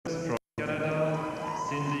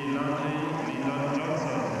Landry Lyndon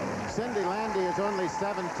Johnston. Cindy Landy is only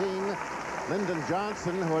 17. Lyndon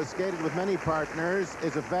Johnston, who has skated with many partners,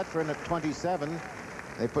 is a veteran at 27.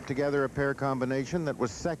 They put together a pair combination that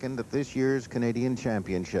was second at this year's Canadian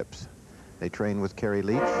Championships. They train with Kerry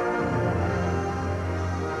Leach.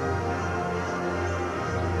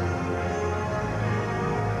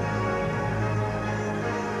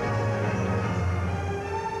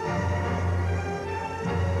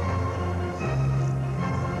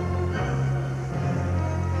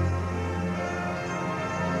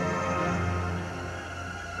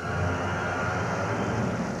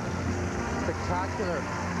 Spectacular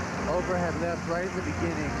overhead lift right at the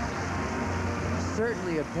beginning.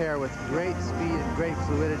 Certainly a pair with great speed and great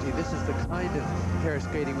fluidity. This is the kind of pair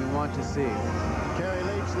skating we want to see. Kerry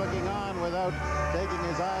Leach looking on without taking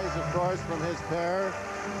his eyes, of course, from his pair.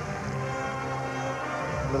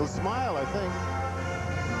 Little smile, I think.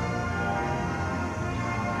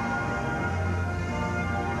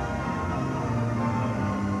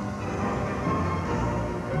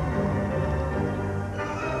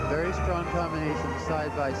 Very strong combination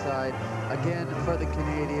side by side. Again, for the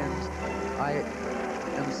Canadians, I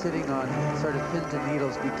am sitting on sort of pins and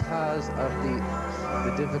needles because of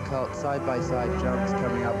the difficult side-by-side jumps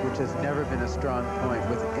coming up, which has never been a strong point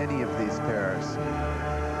with any of these pairs.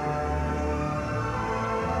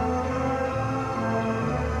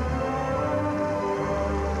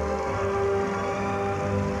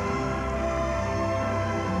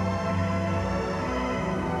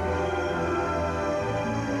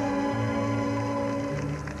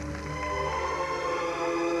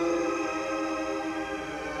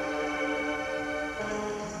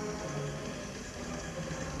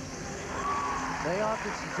 They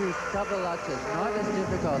opted to do double lutzes, not as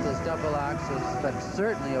difficult as double axes, but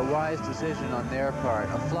certainly a wise decision on their part.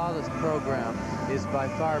 A flawless program is by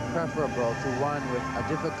far preferable to one with a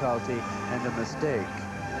difficulty and a mistake.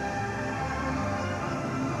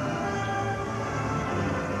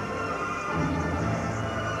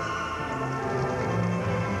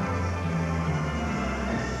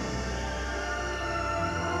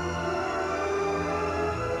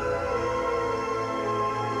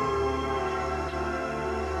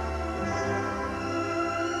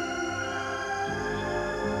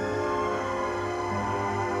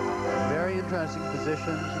 Interesting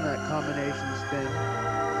positions in that combination spin.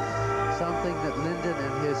 Something that Lyndon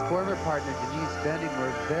and his former partner Denise Benning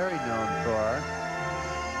were very known for.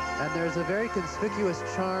 And there's a very conspicuous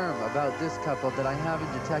charm about this couple that I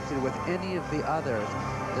haven't detected with any of the others.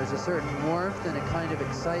 There's a certain warmth and a kind of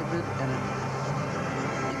excitement and an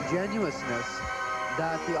ingenuousness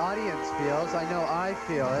that the audience feels. I know I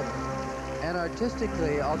feel it. And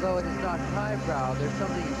artistically, although it is not highbrow, there's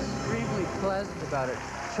something extremely pleasant about it,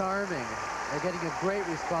 charming. They're getting a great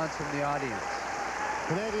response from the audience.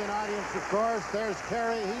 Canadian audience, of course. There's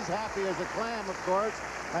Kerry. He's happy as a clam, of course,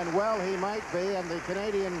 and well he might be. And the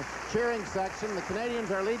Canadian cheering section, the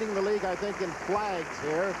Canadians are leading the league, I think, in flags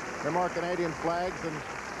here. There are more Canadian flags than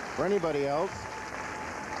for anybody else.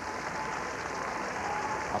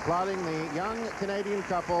 Applauding the young Canadian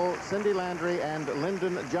couple, Cindy Landry and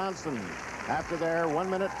Lyndon Johnston, after their 1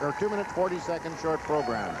 minute or 2 minute 40-second short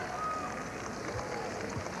program.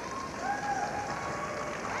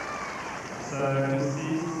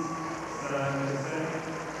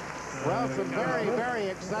 Well, some very, very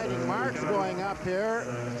exciting marks going up here.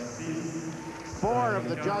 4 of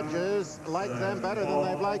the judges like them better than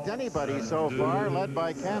they've liked anybody so far, led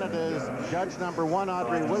by Canada's judge number 1,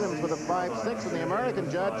 Audrey Williams, with a 5.6, and the American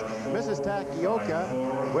judge, Mrs.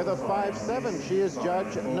 Takioka, with a 5.7. She is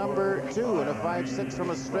judge number 2, and a 5.6 from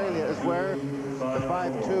Australia is where the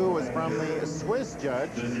 5.2 was from the Swiss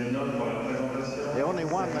judge, the only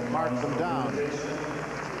one that marked them down.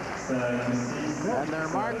 And their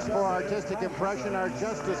marks for artistic impression are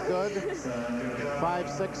just as good.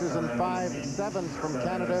 5.6s and 5.7s from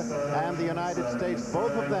Canada and the United States,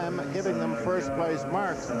 both of them giving them first place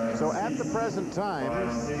marks. So at the present time,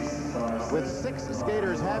 with 6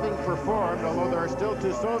 skaters having performed, although there are still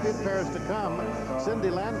 2 Soviet pairs to come, Cindy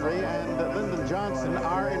Landry and Lyndon Johnston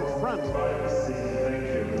are in front.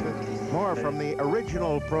 More from the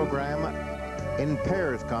original program in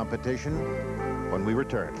pairs competition when we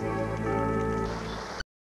return.